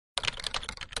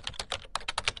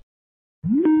It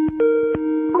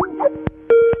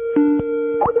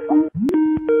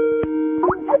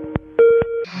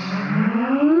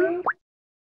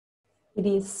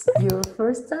is your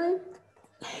first time?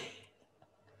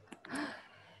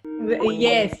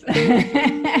 Yes,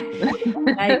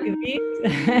 like this,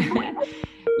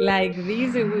 like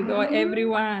this with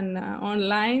everyone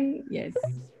online. Yes.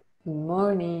 Good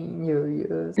morning,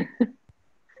 Yiorgos.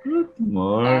 Good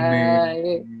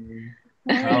morning.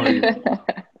 Hi. How are you?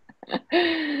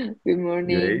 Good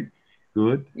morning. Great.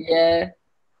 Good. Yeah.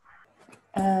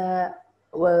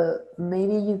 Well,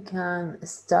 maybe you can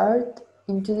start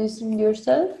introducing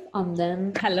yourself and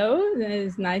then... Hello,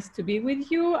 it's nice to be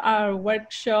with you. Our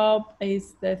workshop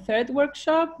is the third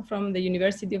workshop from the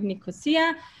University of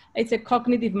Nicosia. It's a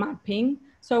cognitive mapping.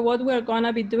 So what we're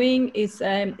gonna be doing is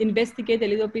investigate a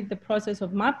little bit the process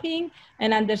of mapping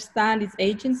and understand its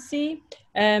agency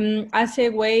as a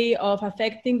way of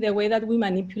affecting the way that we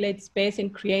manipulate space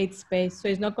and create space. So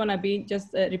it's not gonna be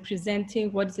just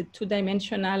representing what is a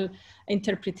two-dimensional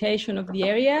interpretation of the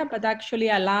area, but actually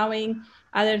allowing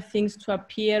other things to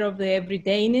appear of the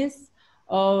everydayness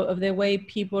of the way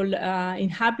people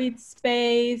inhabit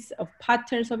space, of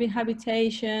patterns of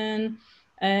inhabitation,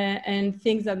 and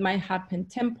things that might happen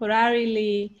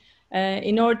temporarily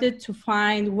in order to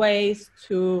find ways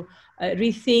to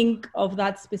rethink of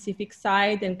that specific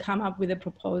site and come up with a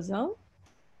proposal.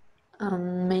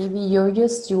 Maybe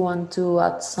Yiorgos, you want to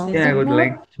add something? Yeah, I would more?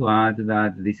 like to add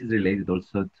that this is related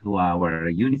also to our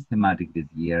unit thematic this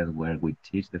year, where we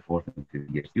teach the fourth and fifth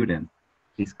year students.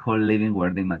 It's called Living Where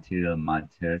the Material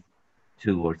Matters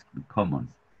Towards the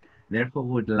Commons. Therefore,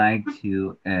 we would like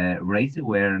to raise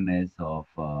awareness of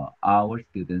our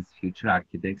students, future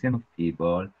architects and of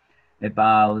people,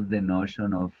 about the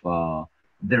notion of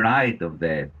the right of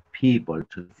the people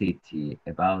to the city,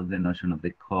 about the notion of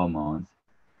the commons.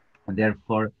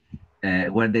 Therefore,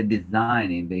 when they're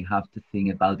designing, they have to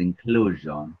think about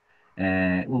inclusion.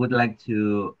 We would like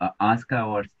to ask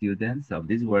our students of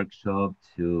this workshop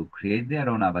to create their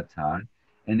own avatar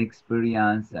and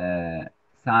experience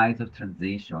sites of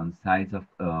transition, sites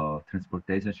of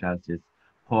transportation, such as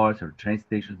ports or train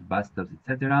stations, bus stops,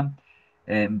 etc.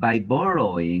 And by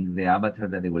borrowing the avatar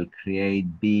that they will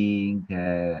create, being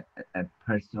a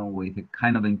person with a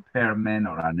kind of impairment,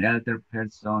 or an elder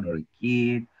person, or a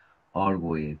kid, or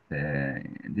with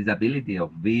disability of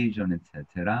vision,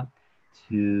 etc.,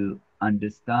 to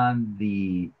understand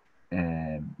the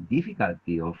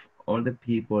difficulty of all the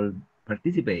people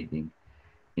participating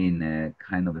in a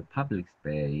kind of a public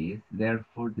space,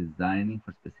 therefore designing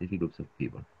for specific groups of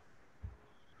people.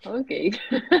 Okay.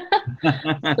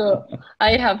 So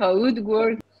I have a good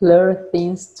work. Floor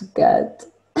things to cut.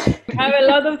 We have a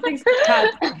lot of things to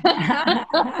cut.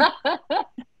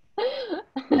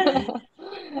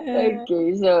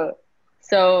 Okay,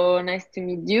 so nice to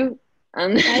meet you,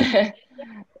 and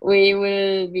we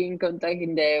will be in contact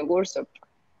in the workshop.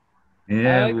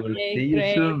 Yeah, Okay, we'll see you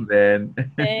great. soon then.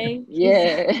 Thank you.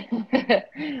 Yeah.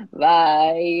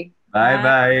 Bye. Bye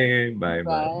bye. Bye bye.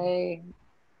 Bye.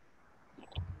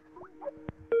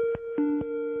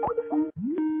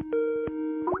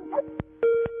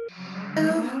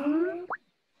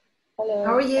 Hello.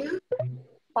 How are you?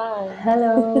 Bye.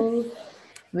 Hello.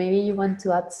 Maybe you want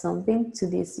to add something to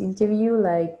this interview,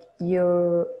 like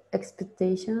your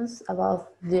expectations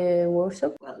about the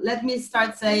workshop? Well, let me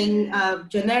start saying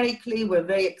generically, we're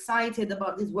very excited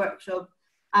about this workshop,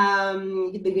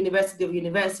 the University of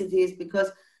Universities, because,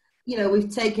 you know,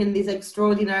 we've taken this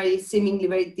extraordinary, seemingly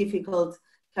very difficult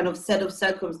kind of set of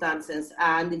circumstances,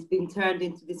 and it's been turned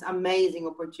into this amazing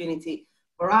opportunity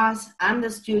for us and the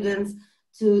students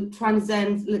to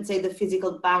transcend, let's say, the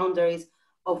physical boundaries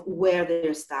of where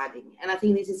they're studying. And I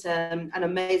think this is an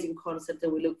amazing concept that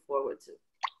we look forward to.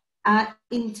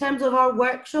 In terms of our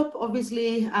workshop,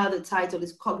 obviously, the title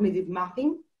is Cognitive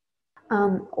Mapping.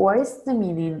 What is the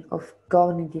meaning of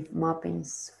cognitive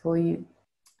mappings for you?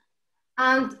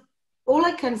 And all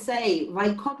I can say,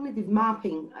 by cognitive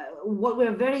mapping, what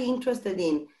we're very interested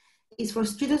in is for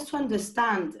students to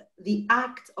understand the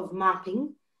act of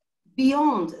mapping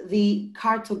beyond the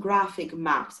cartographic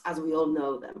maps, as we all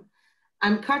know them.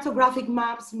 And cartographic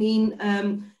maps mean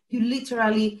you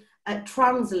literally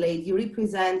translate, you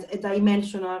represent a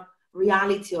dimensional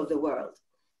reality of the world.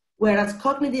 Whereas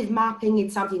cognitive mapping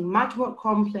is something much more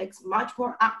complex, much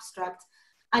more abstract,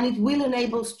 and it will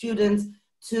enable students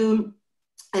to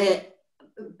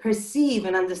perceive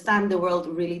and understand the world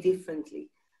really differently.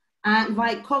 And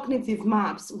by cognitive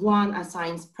maps, one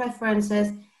assigns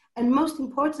preferences, and most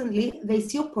importantly, they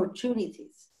see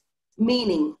opportunities,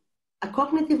 meaning a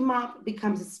cognitive map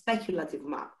becomes a speculative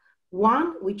map.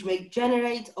 one which may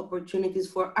generate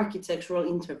opportunities for architectural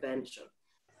intervention.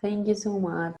 Thank you so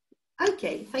much.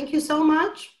 Okay, thank you so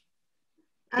much.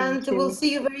 And Thank you. we'll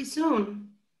see you very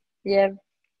soon. Yeah.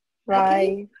 Bye.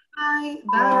 Okay. Bye.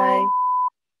 Bye. Bye.